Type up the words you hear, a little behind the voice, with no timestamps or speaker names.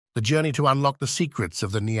The journey to unlock the secrets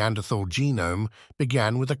of the Neanderthal genome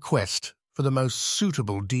began with a quest for the most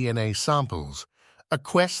suitable DNA samples, a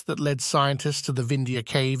quest that led scientists to the Vindija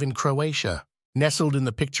Cave in Croatia. Nestled in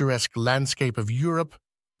the picturesque landscape of Europe,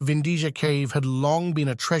 Vindija Cave had long been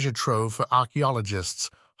a treasure trove for archaeologists,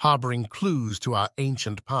 harboring clues to our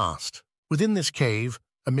ancient past. Within this cave,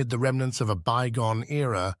 amid the remnants of a bygone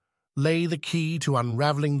era, lay the key to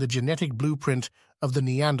unraveling the genetic blueprint of the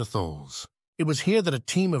Neanderthals. It was here that a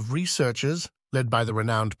team of researchers, led by the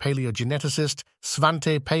renowned paleogeneticist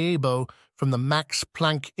Svante Pääbo from the Max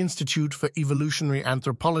Planck Institute for Evolutionary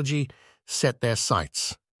Anthropology, set their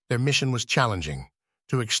sights. Their mission was challenging: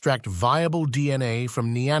 to extract viable DNA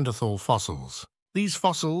from Neanderthal fossils. These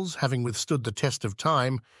fossils, having withstood the test of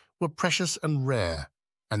time, were precious and rare,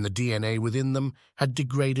 and the DNA within them had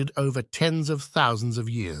degraded over tens of thousands of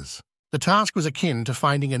years. The task was akin to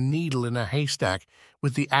finding a needle in a haystack,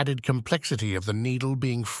 with the added complexity of the needle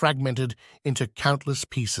being fragmented into countless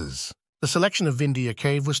pieces. The selection of Vindija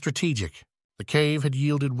Cave was strategic. The cave had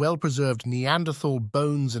yielded well-preserved Neanderthal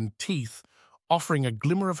bones and teeth, offering a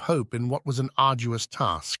glimmer of hope in what was an arduous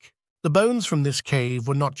task. The bones from this cave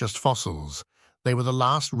were not just fossils. They were the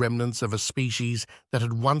last remnants of a species that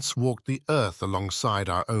had once walked the earth alongside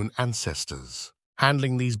our own ancestors.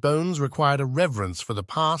 Handling these bones required a reverence for the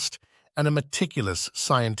past and a meticulous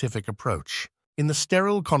scientific approach. In the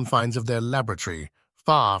sterile confines of their laboratory,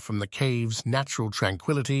 far from the cave's natural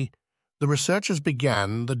tranquility, the researchers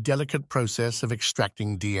began the delicate process of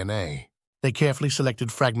extracting DNA. They carefully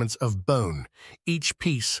selected fragments of bone, each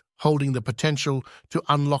piece holding the potential to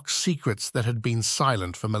unlock secrets that had been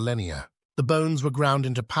silent for millennia. The bones were ground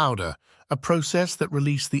into powder, a process that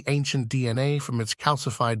released the ancient DNA from its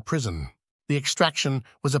calcified prison. The extraction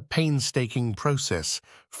was a painstaking process,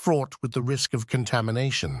 fraught with the risk of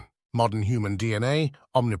contamination. Modern human DNA,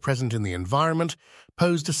 omnipresent in the environment,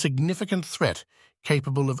 posed a significant threat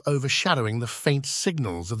capable of overshadowing the faint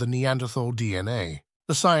signals of the Neanderthal DNA.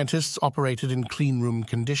 The scientists operated in cleanroom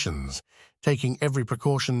conditions, taking every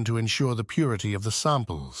precaution to ensure the purity of the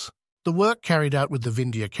samples. The work carried out with the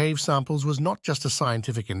Vindija Cave samples was not just a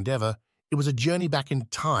scientific endeavor, it was a journey back in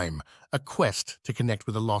time, a quest to connect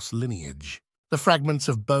with a lost lineage. The fragments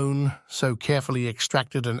of bone, so carefully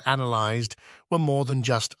extracted and analyzed, were more than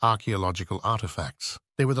just archaeological artifacts.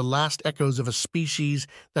 They were the last echoes of a species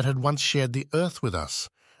that had once shared the earth with us,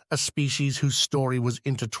 a species whose story was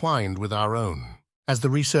intertwined with our own. As the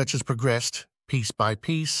researchers progressed, piece by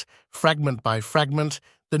piece, fragment by fragment,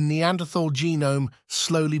 the Neanderthal genome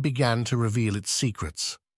slowly began to reveal its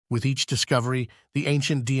secrets. With each discovery, the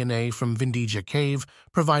ancient DNA from Vindija Cave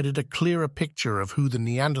provided a clearer picture of who the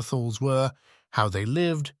Neanderthals were, how they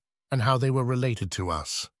lived, and how they were related to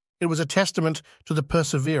us. It was a testament to the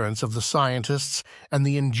perseverance of the scientists and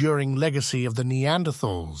the enduring legacy of the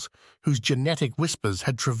Neanderthals, whose genetic whispers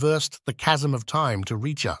had traversed the chasm of time to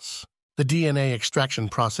reach us. The DNA extraction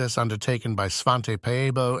process undertaken by Svante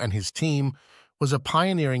Pääbo and his team was a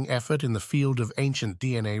pioneering effort in the field of ancient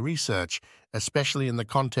DNA research, especially in the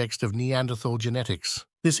context of Neanderthal genetics.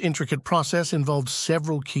 This intricate process involved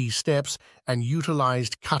several key steps and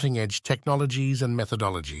utilized cutting-edge technologies and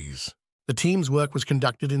methodologies. The team's work was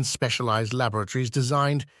conducted in specialized laboratories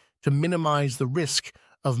designed to minimize the risk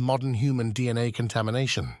of modern human DNA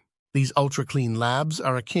contamination. These ultra-clean labs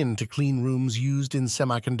are akin to clean rooms used in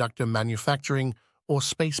semiconductor manufacturing or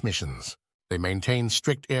space missions. They maintain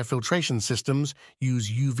strict air filtration systems,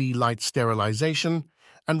 use UV light sterilization,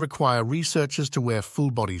 and require researchers to wear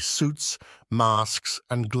full-body suits, masks,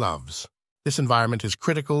 and gloves. This environment is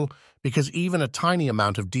critical because even a tiny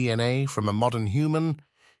amount of DNA from a modern human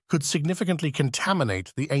could significantly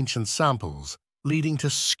contaminate the ancient samples, leading to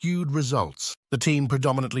skewed results. The team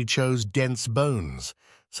predominantly chose dense bones,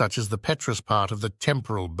 such as the petrous part of the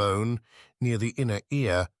temporal bone near the inner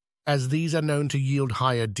ear, as these are known to yield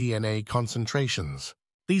higher DNA concentrations.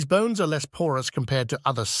 These bones are less porous compared to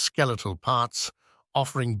other skeletal parts,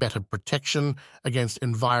 offering better protection against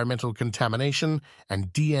environmental contamination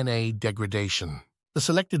and DNA degradation. The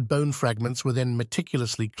selected bone fragments were then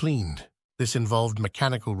meticulously cleaned. This involved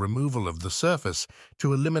mechanical removal of the surface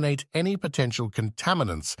to eliminate any potential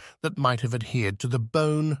contaminants that might have adhered to the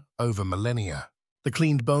bone over millennia. The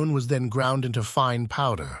cleaned bone was then ground into fine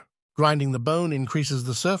powder. Grinding the bone increases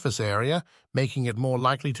the surface area, making it more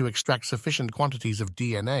likely to extract sufficient quantities of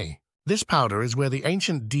DNA. This powder is where the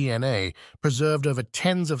ancient DNA, preserved over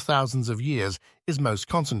tens of thousands of years, is most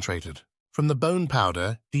concentrated. From the bone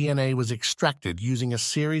powder, DNA was extracted using a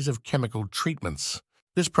series of chemical treatments.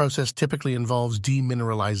 This process typically involves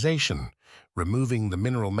demineralization, removing the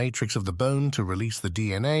mineral matrix of the bone to release the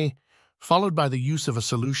DNA, followed by the use of a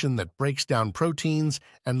solution that breaks down proteins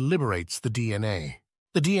and liberates the DNA.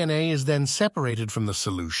 The DNA is then separated from the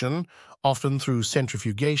solution, often through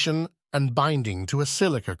centrifugation and binding to a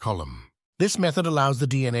silica column. This method allows the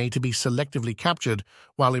DNA to be selectively captured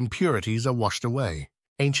while impurities are washed away.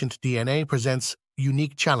 Ancient DNA presents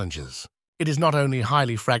unique challenges. It is not only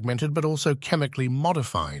highly fragmented but also chemically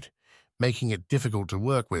modified, making it difficult to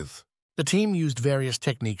work with. The team used various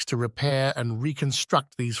techniques to repair and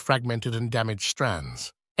reconstruct these fragmented and damaged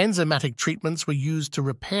strands. Enzymatic treatments were used to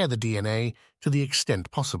repair the DNA to the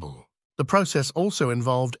extent possible. The process also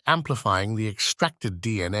involved amplifying the extracted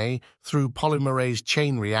DNA through polymerase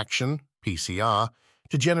chain reaction, PCR,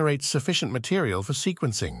 to generate sufficient material for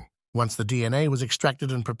sequencing. Once the DNA was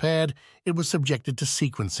extracted and prepared, it was subjected to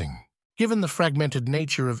sequencing. Given the fragmented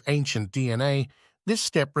nature of ancient DNA, this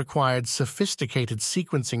step required sophisticated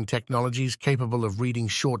sequencing technologies capable of reading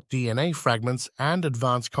short DNA fragments and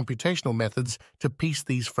advanced computational methods to piece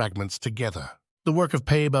these fragments together. The work of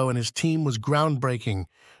Paabo and his team was groundbreaking,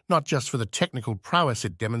 not just for the technical prowess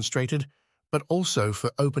it demonstrated, but also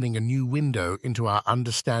for opening a new window into our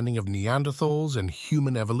understanding of Neanderthals and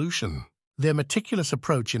human evolution. Their meticulous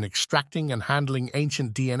approach in extracting and handling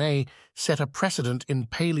ancient DNA set a precedent in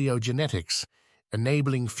paleogenetics,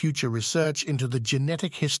 enabling future research into the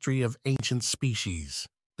genetic history of ancient species.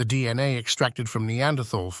 The DNA extracted from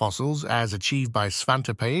Neanderthal fossils, as achieved by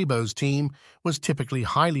Svante Paabo's team, was typically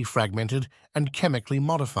highly fragmented and chemically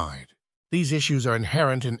modified. These issues are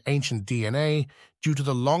inherent in ancient DNA due to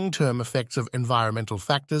the long-term effects of environmental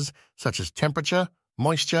factors such as temperature,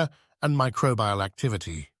 moisture, and microbial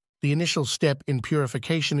activity. The initial step in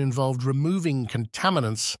purification involved removing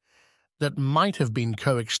contaminants that might have been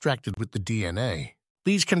co-extracted with the DNA.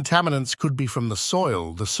 These contaminants could be from the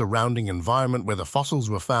soil, the surrounding environment where the fossils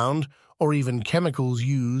were found, or even chemicals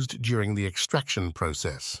used during the extraction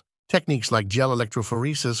process. Techniques like gel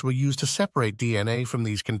electrophoresis were used to separate DNA from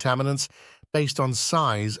these contaminants based on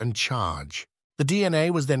size and charge. The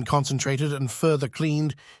DNA was then concentrated and further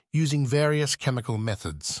cleaned using various chemical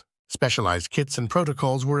methods. Specialized kits and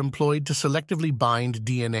protocols were employed to selectively bind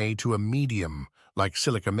DNA to a medium, like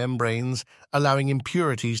silica membranes, allowing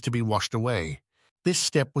impurities to be washed away. This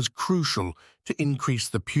step was crucial to increase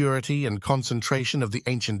the purity and concentration of the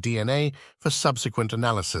ancient DNA for subsequent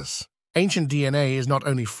analysis. Ancient DNA is not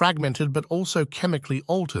only fragmented but also chemically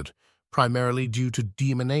altered, primarily due to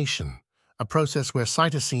deamination, a process where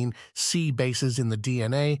cytosine C bases in the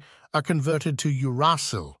DNA are converted to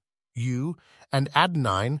uracil, U, and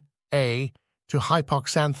adenine, A, to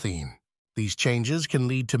hypoxanthine. These changes can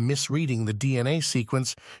lead to misreading the DNA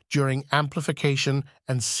sequence during amplification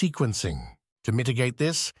and sequencing. To mitigate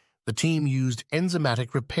this, the team used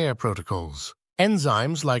enzymatic repair protocols.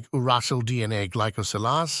 Enzymes like uracil DNA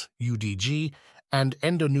glycosylase, UDG, and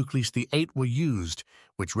endonuclease 8 were used,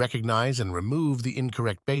 which recognize and remove the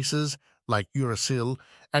incorrect bases, like uracil,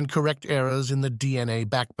 and correct errors in the DNA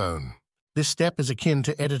backbone. This step is akin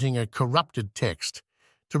to editing a corrupted text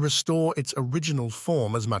to restore its original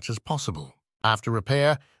form as much as possible. After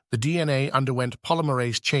repair, the DNA underwent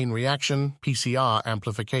polymerase chain reaction, PCR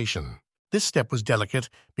amplification. This step was delicate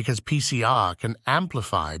because PCR can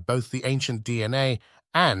amplify both the ancient DNA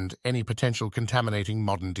and any potential contaminating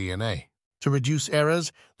modern DNA. To reduce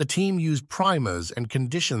errors, the team used primers and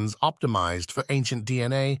conditions optimized for ancient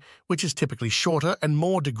DNA, which is typically shorter and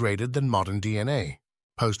more degraded than modern DNA.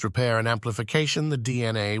 Post-repair and amplification, the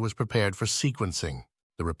DNA was prepared for sequencing.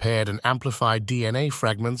 The repaired and amplified DNA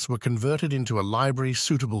fragments were converted into a library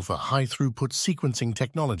suitable for high-throughput sequencing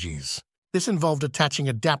technologies. This involved attaching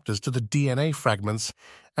adapters to the DNA fragments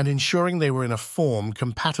and ensuring they were in a form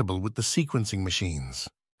compatible with the sequencing machines.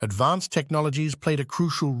 Advanced technologies played a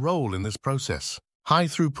crucial role in this process.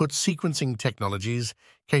 High-throughput sequencing technologies,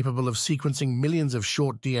 capable of sequencing millions of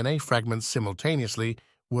short DNA fragments simultaneously,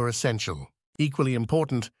 were essential. Equally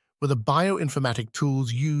important were the bioinformatic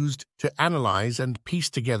tools used to analyze and piece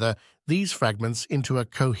together these fragments into a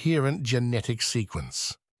coherent genetic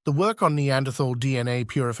sequence. The work on Neanderthal DNA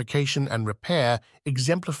purification and repair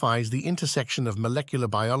exemplifies the intersection of molecular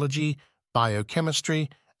biology, biochemistry,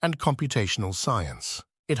 and computational science.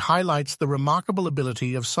 It highlights the remarkable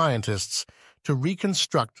ability of scientists to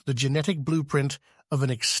reconstruct the genetic blueprint of an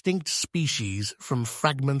extinct species from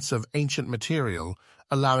fragments of ancient material,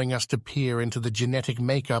 allowing us to peer into the genetic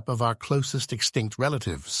makeup of our closest extinct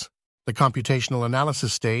relatives. The computational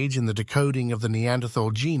analysis stage in the decoding of the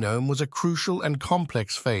Neanderthal genome was a crucial and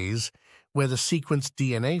complex phase where the sequenced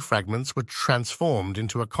DNA fragments were transformed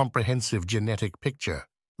into a comprehensive genetic picture.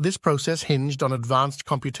 This process hinged on advanced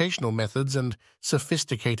computational methods and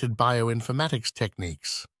sophisticated bioinformatics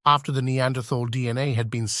techniques. After the Neanderthal DNA had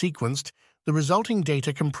been sequenced, the resulting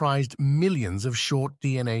data comprised millions of short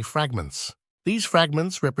DNA fragments. These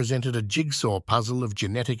fragments represented a jigsaw puzzle of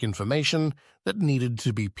genetic information that needed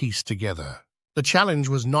to be pieced together. The challenge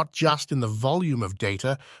was not just in the volume of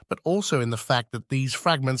data, but also in the fact that these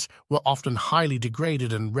fragments were often highly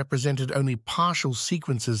degraded and represented only partial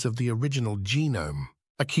sequences of the original genome.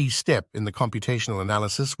 A key step in the computational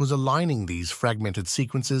analysis was aligning these fragmented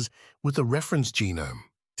sequences with the reference genome,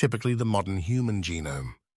 typically the modern human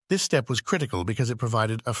genome. This step was critical because it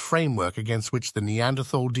provided a framework against which the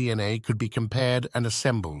Neanderthal DNA could be compared and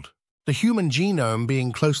assembled. The human genome,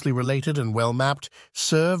 being closely related and well-mapped,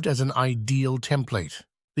 served as an ideal template.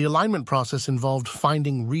 The alignment process involved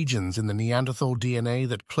finding regions in the Neanderthal DNA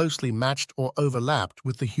that closely matched or overlapped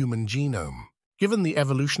with the human genome. Given the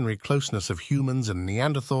evolutionary closeness of humans and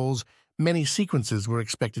Neanderthals, many sequences were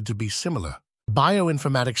expected to be similar.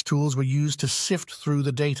 Bioinformatics tools were used to sift through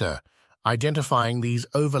the data, identifying these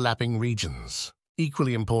overlapping regions.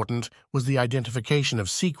 Equally important was the identification of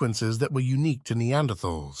sequences that were unique to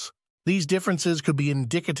Neanderthals. These differences could be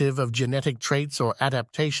indicative of genetic traits or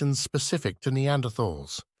adaptations specific to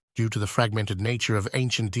Neanderthals. Due to the fragmented nature of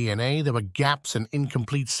ancient DNA, there were gaps and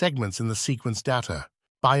incomplete segments in the sequence data.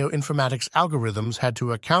 Bioinformatics algorithms had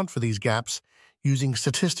to account for these gaps using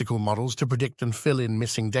statistical models to predict and fill in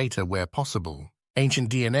missing data where possible.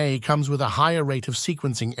 Ancient DNA comes with a higher rate of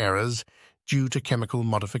sequencing errors due to chemical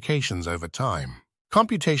modifications over time.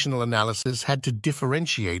 Computational analysis had to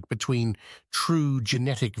differentiate between true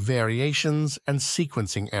genetic variations and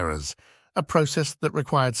sequencing errors, a process that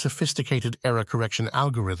required sophisticated error correction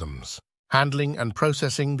algorithms. Handling and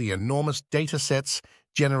processing the enormous data sets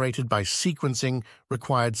generated by sequencing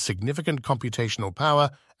required significant computational power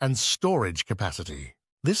and storage capacity.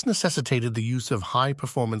 This necessitated the use of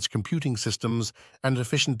high-performance computing systems and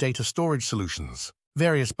efficient data storage solutions.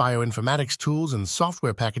 Various bioinformatics tools and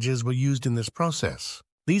software packages were used in this process.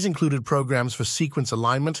 These included programs for sequence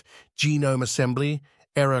alignment, genome assembly,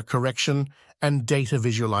 error correction, and data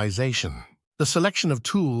visualization. The selection of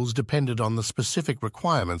tools depended on the specific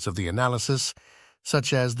requirements of the analysis,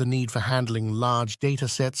 such as the need for handling large data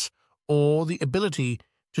sets or the ability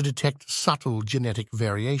to detect subtle genetic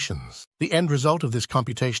variations. The end result of this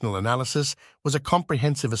computational analysis was a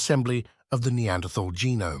comprehensive assembly of the Neanderthal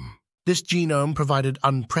genome. This genome provided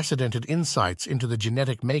unprecedented insights into the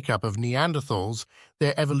genetic makeup of Neanderthals,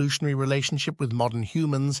 their evolutionary relationship with modern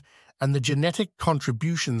humans, and the genetic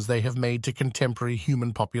contributions they have made to contemporary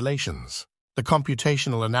human populations. The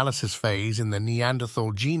computational analysis phase in the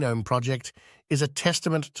Neanderthal Genome Project is a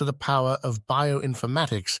testament to the power of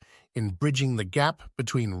bioinformatics in bridging the gap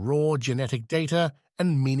between raw genetic data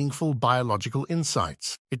and meaningful biological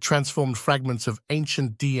insights. It transformed fragments of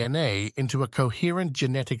ancient DNA into a coherent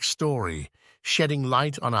genetic story, shedding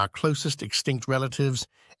light on our closest extinct relatives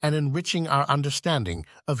and enriching our understanding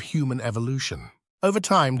of human evolution. Over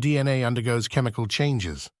time, DNA undergoes chemical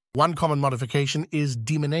changes. One common modification is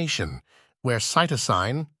deamination, where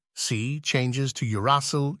cytosine, C, changes to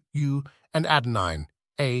uracil, U, and adenine,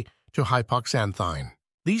 A, to hypoxanthine.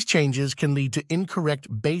 These changes can lead to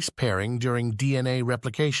incorrect base pairing during DNA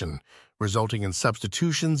replication, resulting in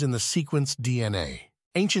substitutions in the sequenced DNA.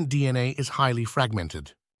 Ancient DNA is highly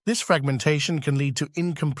fragmented. This fragmentation can lead to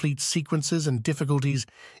incomplete sequences and difficulties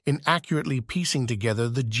in accurately piecing together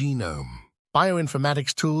the genome.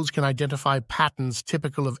 Bioinformatics tools can identify patterns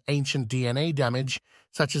typical of ancient DNA damage,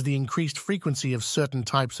 such as the increased frequency of certain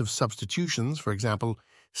types of substitutions, for example,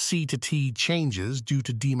 C to T changes due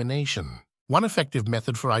to deamination. One effective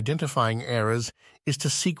method for identifying errors is to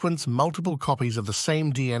sequence multiple copies of the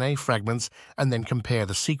same DNA fragments and then compare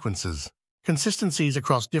the sequences. Consistencies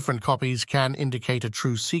across different copies can indicate a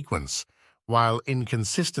true sequence, while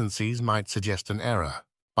inconsistencies might suggest an error.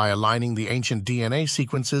 By aligning the ancient DNA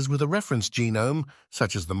sequences with a reference genome,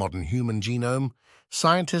 such as the modern human genome,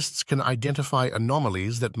 scientists can identify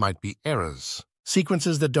anomalies that might be errors.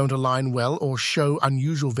 Sequences that don't align well or show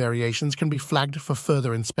unusual variations can be flagged for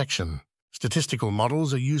further inspection. Statistical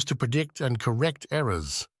models are used to predict and correct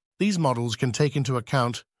errors. These models can take into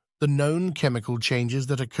account the known chemical changes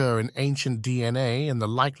that occur in ancient DNA and the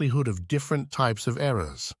likelihood of different types of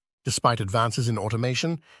errors. Despite advances in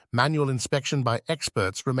automation, manual inspection by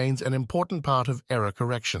experts remains an important part of error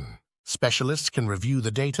correction. Specialists can review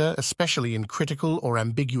the data, especially in critical or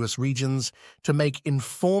ambiguous regions, to make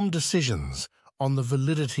informed decisions on the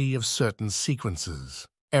validity of certain sequences.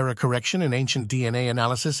 Error correction in ancient DNA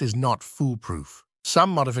analysis is not foolproof.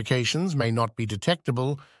 Some modifications may not be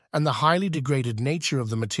detectable, and the highly degraded nature of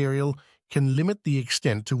the material can limit the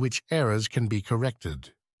extent to which errors can be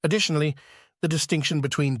corrected. Additionally, the distinction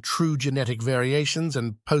between true genetic variations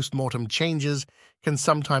and post-mortem changes can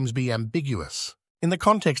sometimes be ambiguous. In the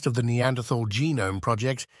context of the Neanderthal Genome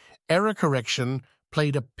Project, error correction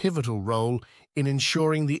played a pivotal role in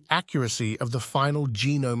ensuring the accuracy of the final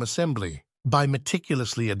genome assembly. By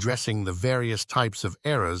meticulously addressing the various types of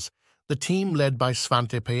errors, the team led by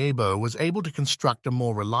Svante Pääbo was able to construct a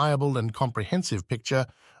more reliable and comprehensive picture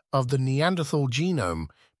of the Neanderthal genome,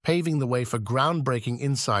 paving the way for groundbreaking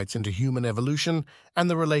insights into human evolution and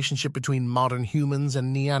the relationship between modern humans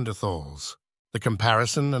and Neanderthals. The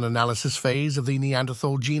comparison and analysis phase of the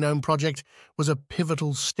Neanderthal Genome Project was a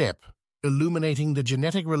pivotal step, illuminating the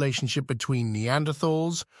genetic relationship between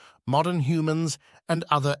Neanderthals, modern humans, and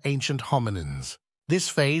other ancient hominins. This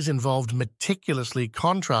phase involved meticulously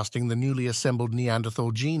contrasting the newly assembled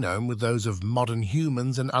Neanderthal genome with those of modern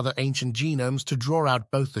humans and other ancient genomes to draw out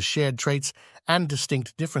both the shared traits and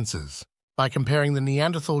distinct differences. By comparing the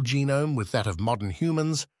Neanderthal genome with that of modern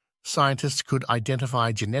humans, scientists could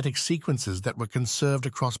identify genetic sequences that were conserved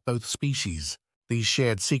across both species. These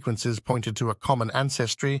shared sequences pointed to a common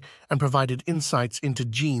ancestry and provided insights into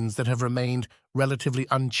genes that have remained relatively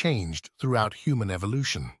unchanged throughout human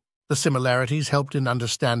evolution. The similarities helped in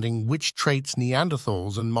understanding which traits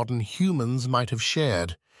Neanderthals and modern humans might have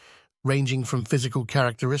shared, ranging from physical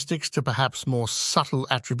characteristics to perhaps more subtle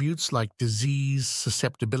attributes like disease,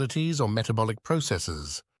 susceptibilities, or metabolic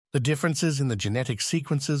processes. The differences in the genetic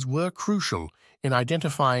sequences were crucial in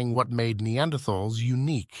identifying what made Neanderthals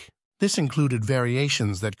unique. This included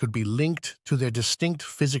variations that could be linked to their distinct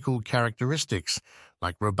physical characteristics,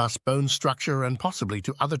 like robust bone structure, and possibly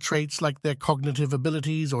to other traits like their cognitive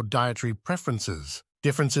abilities or dietary preferences.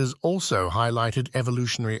 Differences also highlighted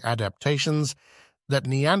evolutionary adaptations that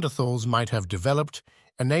Neanderthals might have developed,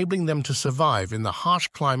 enabling them to survive in the harsh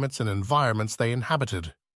climates and environments they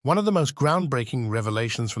inhabited. One of the most groundbreaking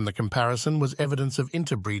revelations from the comparison was evidence of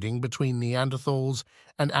interbreeding between Neanderthals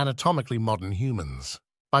and anatomically modern humans.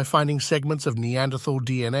 By finding segments of Neanderthal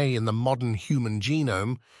DNA in the modern human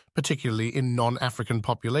genome, particularly in non-African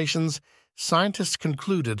populations, scientists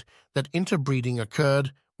concluded that interbreeding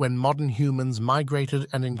occurred when modern humans migrated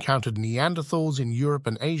and encountered Neanderthals in Europe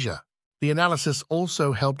and Asia. The analysis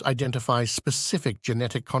also helped identify specific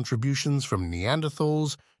genetic contributions from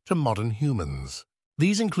Neanderthals to modern humans.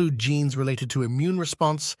 These include genes related to immune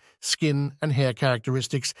response, skin and hair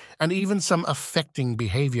characteristics, and even some affecting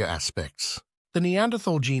behavior aspects. The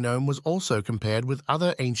Neanderthal genome was also compared with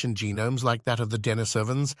other ancient genomes like that of the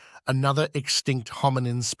Denisovans, another extinct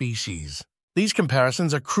hominin species. These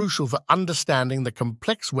comparisons are crucial for understanding the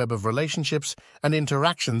complex web of relationships and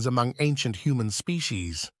interactions among ancient human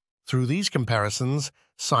species. Through these comparisons,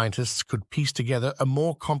 scientists could piece together a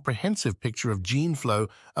more comprehensive picture of gene flow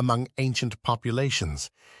among ancient populations,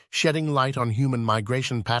 shedding light on human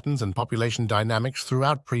migration patterns and population dynamics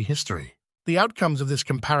throughout prehistory. The outcomes of this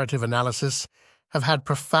comparative analysis have had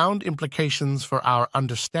profound implications for our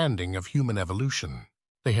understanding of human evolution.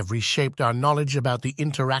 They have reshaped our knowledge about the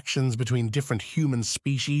interactions between different human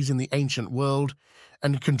species in the ancient world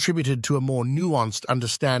and contributed to a more nuanced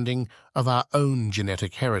understanding of our own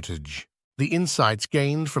genetic heritage. The insights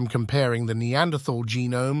gained from comparing the Neanderthal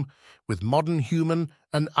genome with modern human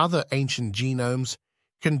and other ancient genomes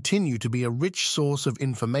continue to be a rich source of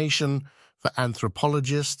information for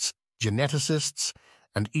anthropologists, geneticists,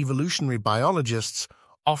 and evolutionary biologists,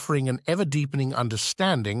 offering an ever-deepening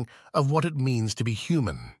understanding of what it means to be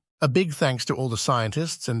human. A big thanks to all the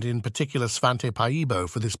scientists, and in particular Svante Pääbo,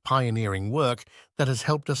 for this pioneering work that has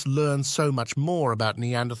helped us learn so much more about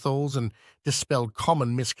Neanderthals and dispel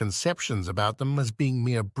common misconceptions about them as being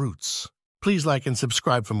mere brutes. Please like and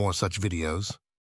subscribe for more such videos.